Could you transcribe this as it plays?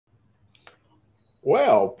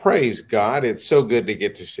Well, praise God. It's so good to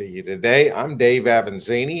get to see you today. I'm Dave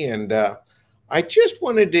Avanzini, and I just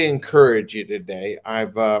wanted to encourage you today.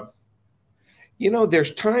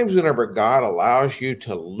 There's times whenever God allows you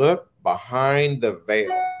to look behind the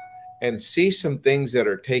veil and see some things that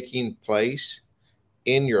are taking place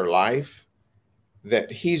in your life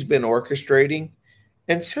that He's been orchestrating.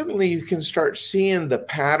 And suddenly you can start seeing the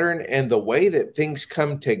pattern and the way that things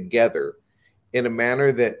come together in a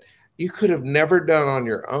manner that you could have never done on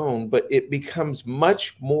your own, but it becomes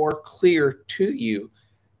much more clear to you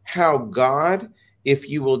how God, if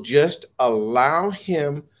you will just allow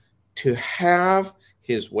Him to have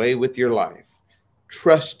His way with your life,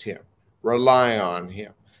 trust Him, rely on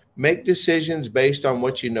Him, make decisions based on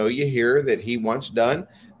what you know you hear that He wants done.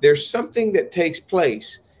 There's something that takes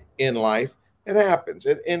place in life that happens.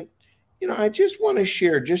 And I just want to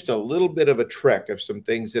share just a little bit of a trek of some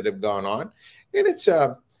things that have gone on. And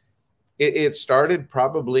it started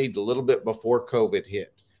probably a little bit before COVID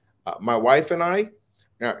hit. My wife and I,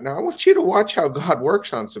 now I want you to watch how God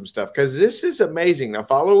works on some stuff because this is amazing. Now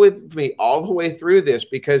follow with me all the way through this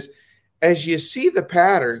because as you see the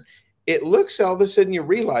pattern, it looks all of a sudden you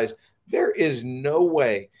realize there is no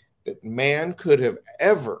way that man could have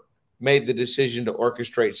ever made the decision to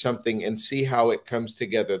orchestrate something and see how it comes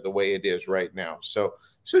together the way it is right now. So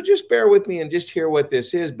just bear with me and just hear what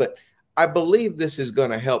this is. But I believe this is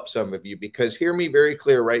going to help some of you because hear me very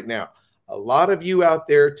clear right now. A lot of you out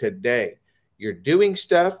there today, you're doing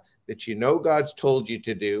stuff that you know God's told you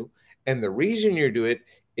to do. And the reason you do it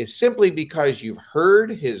is simply because you've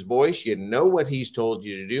heard His voice. You know what He's told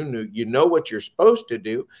you to do. You know what you're supposed to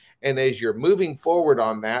do. And as you're moving forward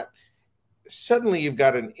on that, suddenly you've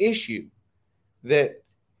got an issue that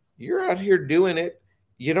you're out here doing it.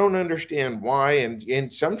 You don't understand why.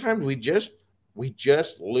 And sometimes we just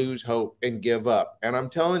lose hope and give up. And I'm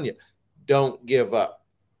telling you, don't give up.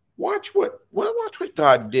 Watch what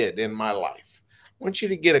God did in my life. I want you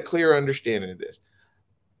to get a clear understanding of this.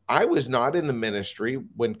 I was not in the ministry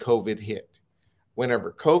when COVID hit.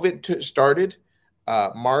 Whenever COVID started,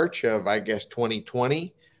 March of I guess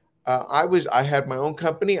 2020, I had my own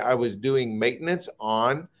company. I was doing maintenance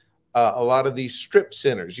on a lot of these strip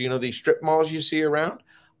centers. You know these strip malls you see around.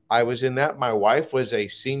 I was in that. My wife was a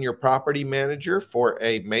senior property manager for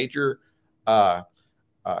a major uh,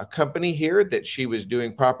 company here that she was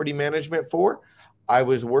doing property management for. I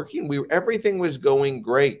was working. Everything was going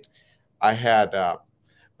great. I had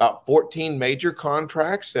about 14 major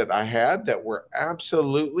contracts that I had that were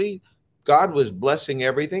absolutely God was blessing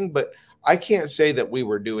everything. But I can't say that we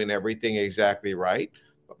were doing everything exactly right.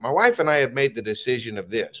 But my wife and I had made the decision of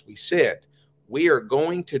this. We said we are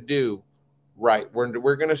going to do right.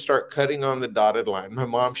 We're going to start cutting on the dotted line. My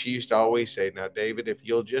mom, she used to always say, now, David, if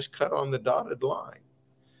you'll just cut on the dotted line,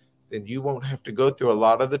 then you won't have to go through a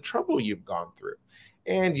lot of the trouble you've gone through.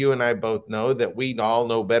 And you and I both know that we all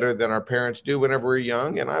know better than our parents do whenever we're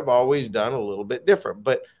young. And I've always done a little bit different.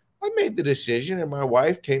 But I made the decision, and my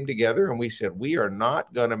wife came together and we said, we are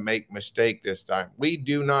not going to make mistake this time. We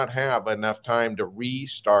do not have enough time to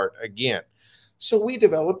restart again. So we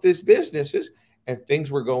developed these businesses and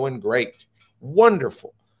things were going great.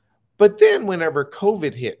 Wonderful. But then whenever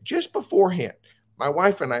COVID hit, just beforehand, my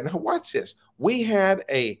wife and I, now watch this, we had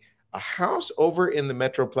a house over in the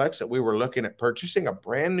Metroplex that we were looking at purchasing, a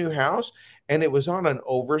brand new house, and it was on an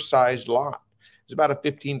oversized lot. It's about a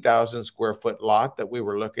 15,000 square foot lot that we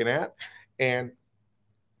were looking at. And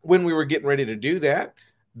when we were getting ready to do that,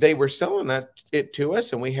 they were selling it to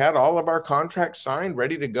us, and we had all of our contracts signed,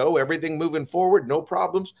 ready to go, everything moving forward, no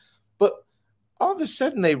problems. But all of a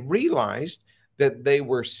sudden, they realized that they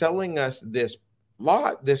were selling us this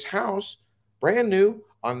lot, this house, brand new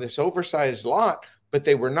on this oversized lot, but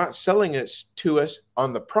they were not selling it to us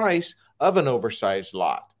on the price of an oversized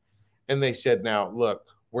lot. And they said, now, look,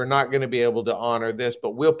 we're not going to be able to honor this,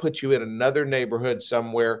 but we'll put you in another neighborhood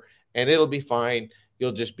somewhere and it'll be fine.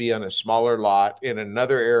 You'll just be on a smaller lot in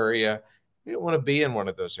another area. We don't want to be in one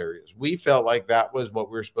of those areas. We felt like that was what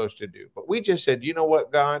we were supposed to do. But we just said, you know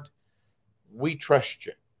what, God, we trust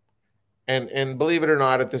you. And believe it or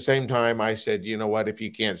not, at the same time, I said, you know what, if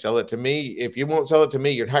you can't sell it to me, if you won't sell it to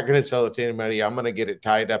me, you're not going to sell it to anybody. I'm going to get it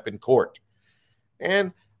tied up in court.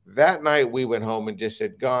 And that night we went home and just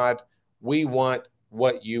said, God, we want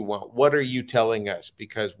what you want. What are you telling us?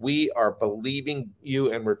 Because we are believing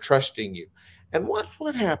you and we're trusting you. And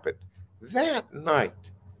what happened? That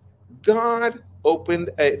night, God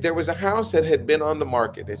there was a house that had been on the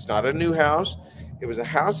market. It's not a new house. It was a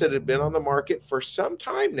house that had been on the market for some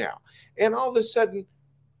time now. And all of a sudden,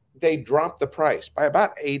 they dropped the price by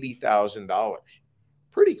about $80,000.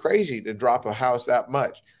 Pretty crazy to drop a house that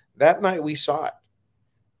much. That night we saw it.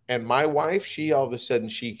 And my wife, she all of a sudden,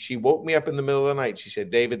 she woke me up in the middle of the night. She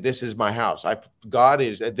said, David, this is my house.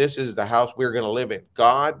 This is the house we're going to live in.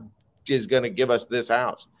 God is going to give us this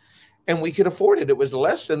house. And we could afford it. It was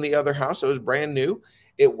less than the other house. It was brand new.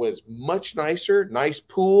 It was much nicer, nice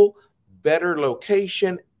pool, better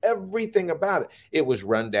location, everything about it. It was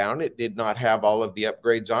run down. It did not have all of the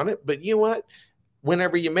upgrades on it. But you know what?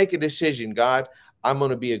 Whenever you make a decision, God, I'm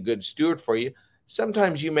going to be a good steward for you.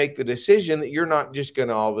 Sometimes you make the decision that you're not just going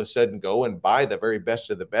to all of a sudden go and buy the very best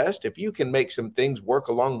of the best. If you can make some things work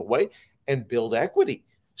along the way and build equity.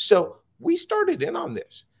 So we started in on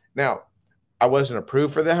this. Now, I wasn't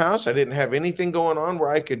approved for the house. I didn't have anything going on where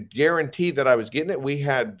I could guarantee that I was getting it. We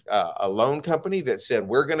had a loan company that said,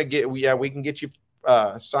 we're going to get, we can get you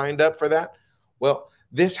signed up for that. Well,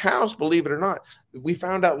 this house, believe it or not, we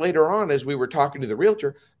found out later on as we were talking to the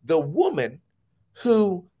realtor, the woman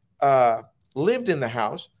who lived in the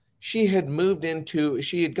house, she had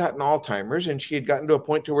gotten Alzheimer's, and she had gotten to a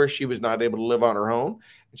point to where she was not able to live on her own.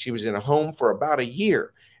 And she was in a home for about a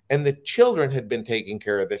year. And the children had been taking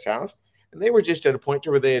care of this house. And they were just at a point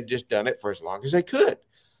to where they had just done it for as long as they could.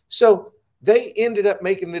 So they ended up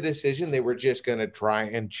making the decision they were just going to try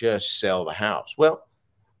and just sell the house. Well,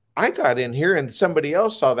 I got in here and somebody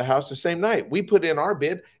else saw the house the same night. We put in our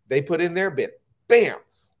bid. They put in their bid. Bam.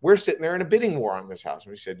 We're sitting there in a bidding war on this house.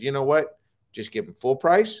 And we said, you know what? Just give them full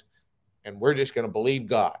price, and we're just going to believe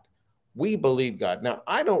God. We believe God. Now,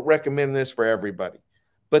 I don't recommend this for everybody,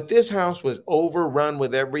 but this house was overrun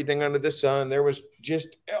with everything under the sun. There was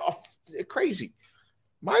just crazy.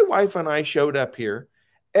 My wife and I showed up here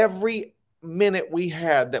every minute we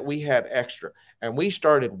had extra, and we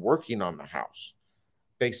started working on the house.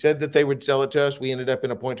 They said that they would sell it to us. We ended up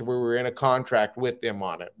in a point where we were in a contract with them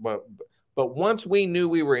on it. But once we knew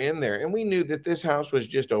we were in there and we knew that this house was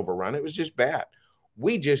just overrun, it was just bad.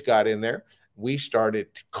 We just got in there. We started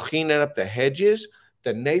cleaning up the hedges.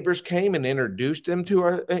 The neighbors came and introduced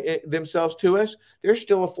themselves to us. There's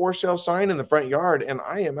still a for sale sign in the front yard, and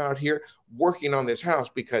I am out here working on this house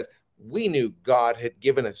because we knew God had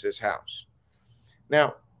given us this house.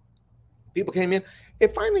 Now, people came in.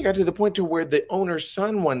 It finally got to the point to where the owner's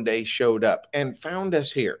son one day showed up and found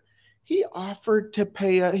us here. He offered to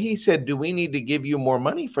pay. He said, do we need to give you more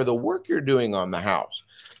money for the work you're doing on the house?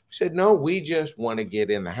 We said, no, we just want to get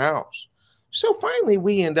in the house. So finally,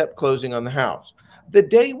 we end up closing on the house. The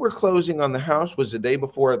day we're closing on the house was the day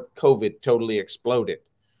before COVID totally exploded.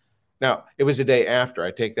 Now, it was the day after.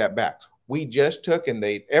 I take that back. We just took and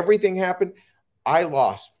everything happened. I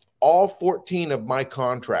lost all 14 of my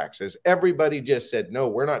contracts as everybody just said, no,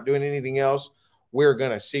 we're not doing anything else. We're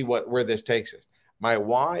going to see where this takes us. My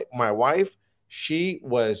wife, she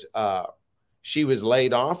was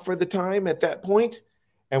laid off for the time at that point.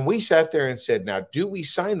 And we sat there and said, now, do we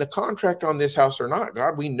sign the contract on this house or not?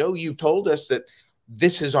 God, we know you told us that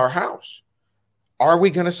this is our house. Are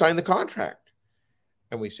we going to sign the contract?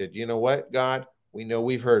 And we said, you know what, God, we know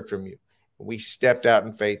we've heard from you. We stepped out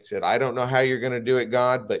in faith, said, I don't know how you're going to do it,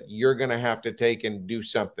 God, but you're going to have to take and do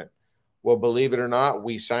something. Well, believe it or not,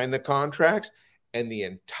 we signed the contracts and the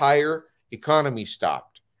entire economy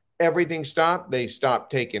stopped. Everything stopped. They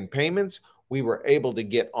stopped taking payments. We were able to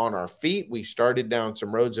get on our feet. We started down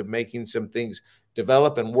some roads of making some things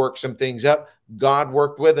develop and work some things up. God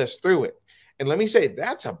worked with us through it. And let me say,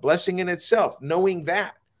 that's a blessing in itself, knowing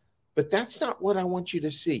that. But that's not what I want you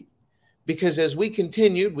to see. Because as we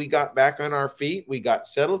continued, we got back on our feet. We got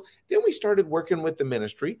settled. Then we started working with the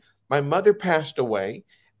ministry. My mother passed away.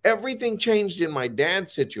 Everything changed in my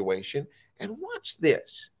dad's situation. And watch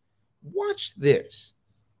this. Watch this.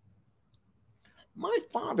 My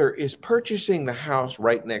father is purchasing the house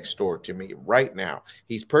right next door to me right now.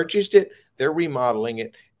 He's purchased it. They're remodeling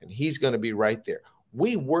it, and he's going to be right there.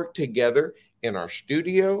 We work together in our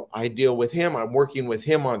studio. I deal with him. I'm working with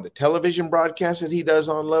him on the television broadcast that he does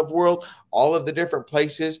on Love World, all of the different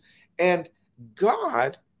places. And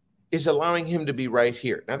God is allowing him to be right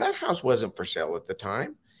here. Now, that house wasn't for sale at the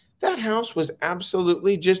time. That house was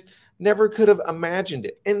absolutely just never could have imagined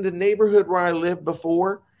it. In the neighborhood where I lived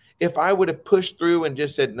before, if I would have pushed through and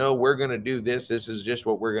just said, no, we're going to do this, this is just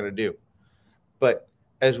what we're going to do. But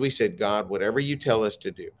as we said, God, whatever you tell us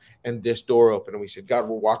to do, and this door opened, and we said, God,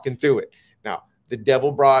 we're walking through it. Now, the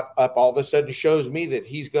devil brought up all of a sudden shows me that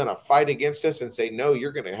he's going to fight against us and say, no,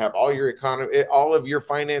 you're going to have all your economy, all of your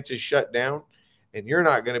finances shut down, and you're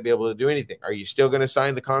not going to be able to do anything. Are you still going to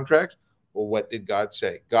sign the contract? Well, what did God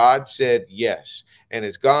say? God said yes. And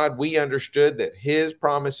as God, we understood that his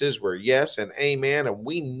promises were yes and amen. And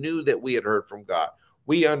we knew that we had heard from God.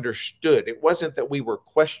 We understood. It wasn't that we were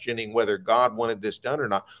questioning whether God wanted this done or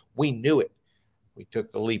not. We knew it. We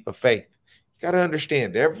took the leap of faith. Got to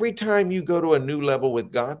understand, every time you go to a new level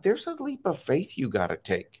with God, there's a leap of faith you got to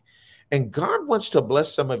take. And God wants to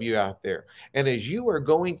bless some of you out there. And as you are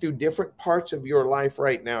going through different parts of your life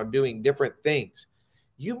right now, doing different things,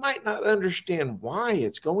 you might not understand why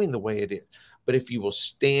it's going the way it is. But if you will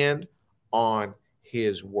stand on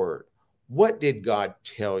his word, what did God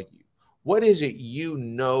tell you? What is it you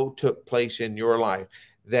know took place in your life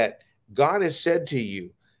that God has said to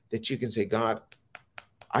you that you can say, God,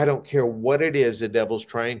 I don't care what it is the devil's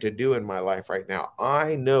trying to do in my life right now.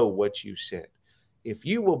 I know what you said. If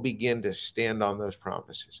you will begin to stand on those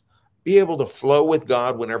promises, be able to flow with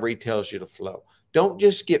God whenever he tells you to flow. Don't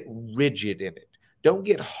just get rigid in it. Don't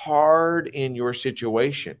get hard in your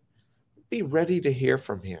situation. Be ready to hear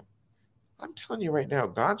from him. I'm telling you right now,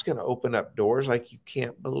 God's going to open up doors like you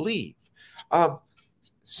can't believe. Um,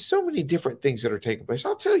 so many different things that are taking place.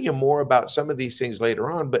 I'll tell you more about some of these things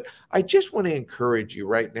later on, but I just want to encourage you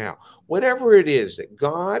right now, whatever it is that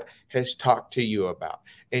God has talked to you about,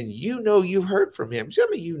 and you know you've heard from him.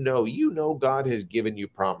 Some of you know God has given you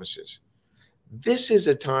promises. This is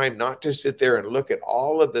a time not to sit there and look at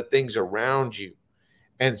all of the things around you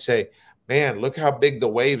and say, man, look how big the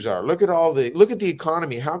waves are. Look at the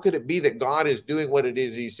economy. How could it be that God is doing what it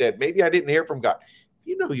is he said? Maybe I didn't hear from God.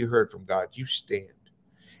 You know you heard from God. You stand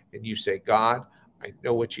and you say, God, I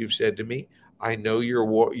know what you've said to me. I know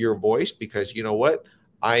your voice, because you know what?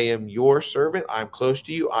 I am your servant. I'm close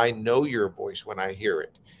to you. I know your voice when I hear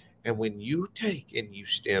it. And when you take and you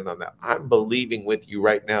stand on that, I'm believing with you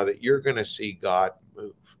right now that you're going to see God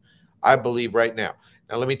move. I believe right now.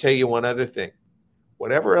 Now, let me tell you one other thing.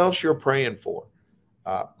 Whatever else you're praying for,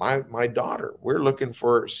 my daughter, we're looking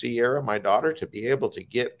for Sierra, my daughter, to be able to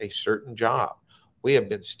get a certain job. We have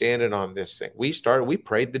been standing on this thing. We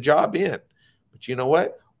prayed the job in, but you know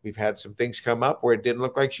what? We've had some things come up where it didn't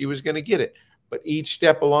look like she was going to get it. But each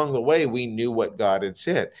step along the way, we knew what God had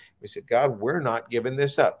said. We said, God, we're not giving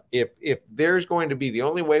this up. If there's going to be, the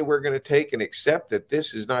only way we're going to take and accept that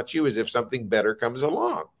this is not you is if something better comes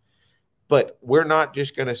along. But we're not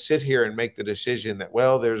just going to sit here and make the decision that,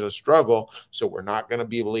 well, there's a struggle, so we're not going to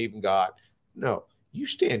be believing God. No, you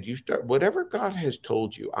stand, you start, whatever God has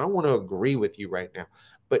told you. I want to agree with you right now,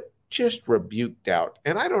 but just rebuke doubt.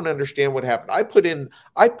 And I don't understand what happened. I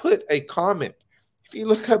put a comment. If you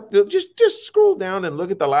look up, just scroll down and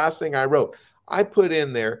look at the last thing I wrote. I put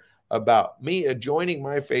in there about me adjoining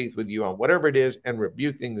my faith with you on whatever it is and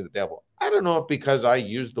rebuking the devil. I don't know if because I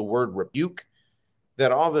used the word rebuke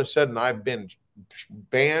that all of a sudden I've been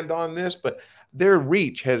banned on this, but their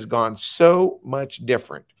reach has gone so much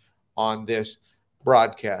different on this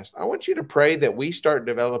broadcast. I want you to pray that we start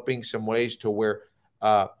developing some ways to where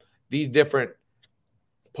these different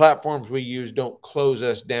platforms we use don't close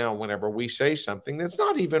us down whenever we say something that's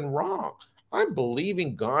not even wrong. I'm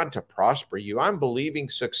believing God to prosper you. I'm believing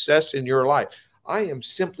success in your life. I am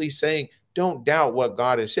simply saying, don't doubt what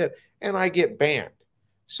God has said, and I get banned.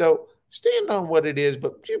 So stand on what it is,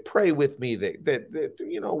 but you pray with me that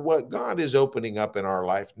you know what God is opening up in our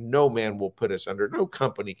life. No man will put us under. No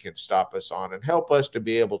company can stop us on, and help us to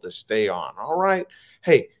be able to stay on. All right.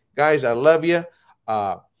 Hey, guys, I love you.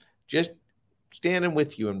 Just standing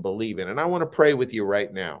with you and believing. And I want to pray with you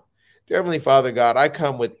right now. Dear Heavenly Father, God, I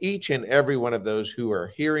come with each and every one of those who are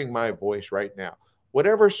hearing my voice right now,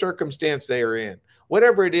 whatever circumstance they are in,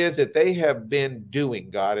 whatever it is that they have been doing,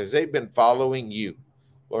 God, as they've been following you.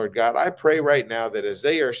 Lord God, I pray right now that as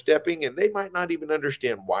they are stepping, and they might not even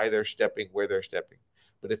understand why they're stepping, where they're stepping,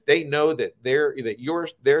 but if they know that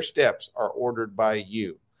their steps are ordered by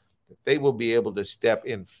you, that they will be able to step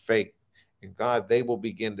in faith. And God, they will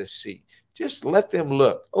begin to see. Just let them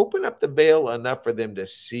look. Open up the veil enough for them to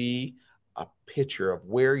see a picture of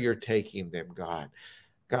where you're taking them, God.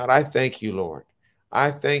 God, I thank you, Lord. I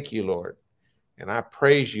thank you, Lord. And I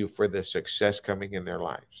praise you for the success coming in their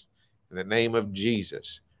lives. In the name of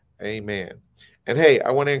Jesus, amen. And hey, I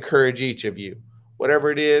want to encourage each of you, whatever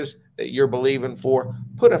it is that you're believing for,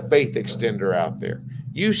 put a faith extender out there.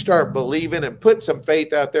 You start believing and put some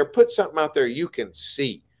faith out there. Put something out there you can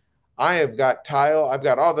see. I have got tile. I've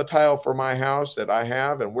got all the tile for my house that I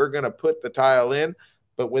have, and we're going to put the tile in.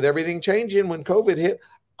 But with everything changing when COVID hit,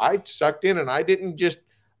 I sucked in and I didn't just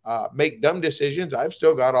make dumb decisions. I've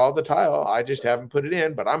still got all the tile. I just haven't put it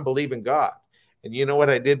in, but I'm believing God. And you know what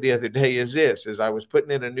I did the other day is this, as I was putting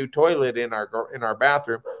in a new toilet in our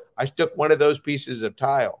bathroom, I took one of those pieces of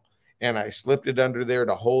tile and I slipped it under there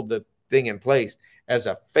to hold the thing in place as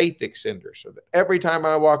a faith extender. So that every time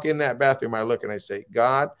I walk in that bathroom, I look and I say,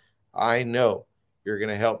 God, I know you're going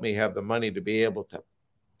to help me have the money to be able to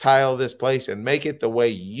tile this place and make it the way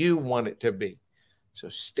you want it to be. So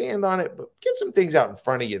stand on it, but get some things out in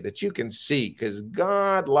front of you that you can see, because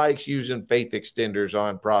God likes using faith extenders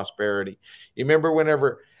on prosperity. You remember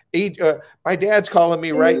whenever my dad's calling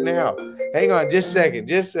me right now. Hang on just a second,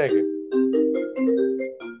 just a second.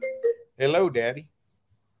 Hello, Daddy.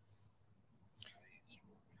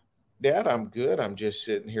 Dad, I'm good. I'm just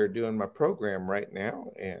sitting here doing my program right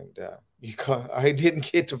now. And I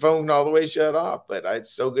didn't get the phone all the way shut off, but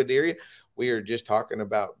it's so good to hear you. We are just talking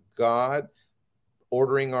about God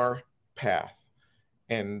ordering our path.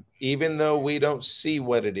 And even though we don't see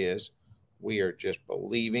what it is, we are just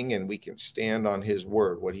believing, and we can stand on his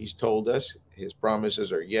word. What he's told us, his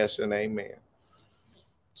promises are yes and amen.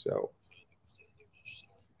 So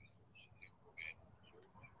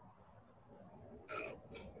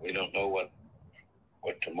we don't know what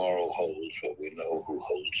tomorrow holds, but we know who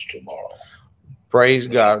holds tomorrow. Praise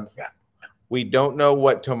God. We don't know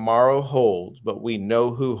what tomorrow holds, but we know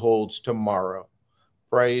who holds tomorrow.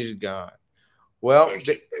 Praise God. Well,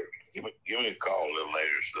 give me a call a little later,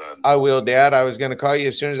 son. I will, Dad. I was going to call you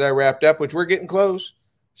as soon as I wrapped up, which we're getting close.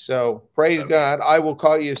 So praise God. I will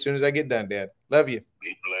call you as soon as I get done, Dad. Love you.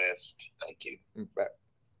 Be blessed. Thank you. Bye.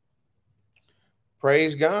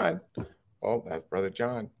 Praise God. Well, that's Brother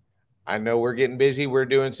John. I know we're getting busy. We're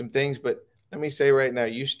doing some things, but let me say right now,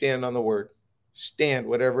 you stand on the word. Stand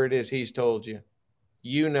whatever it is he's told you.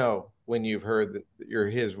 You know when you've heard that you're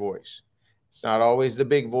his voice. It's not always the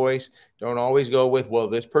big voice. Don't always go with, well,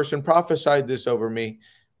 this person prophesied this over me.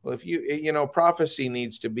 Well, if you know, prophecy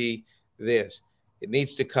needs to be this. It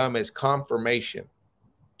needs to come as confirmation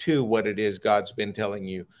to what it is God's been telling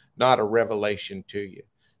you, not a revelation to you.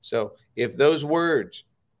 So if those words,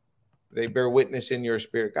 they bear witness in your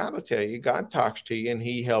spirit, God will tell you, God talks to you, and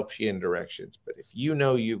he helps you in directions. But if you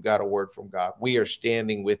know you've got a word from God, we are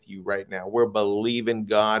standing with you right now. We're believing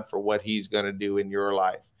God for what he's going to do in your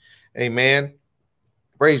life. Amen.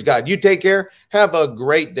 Praise God. You take care. Have a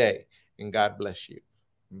great day, and God bless you.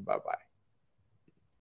 Bye-bye.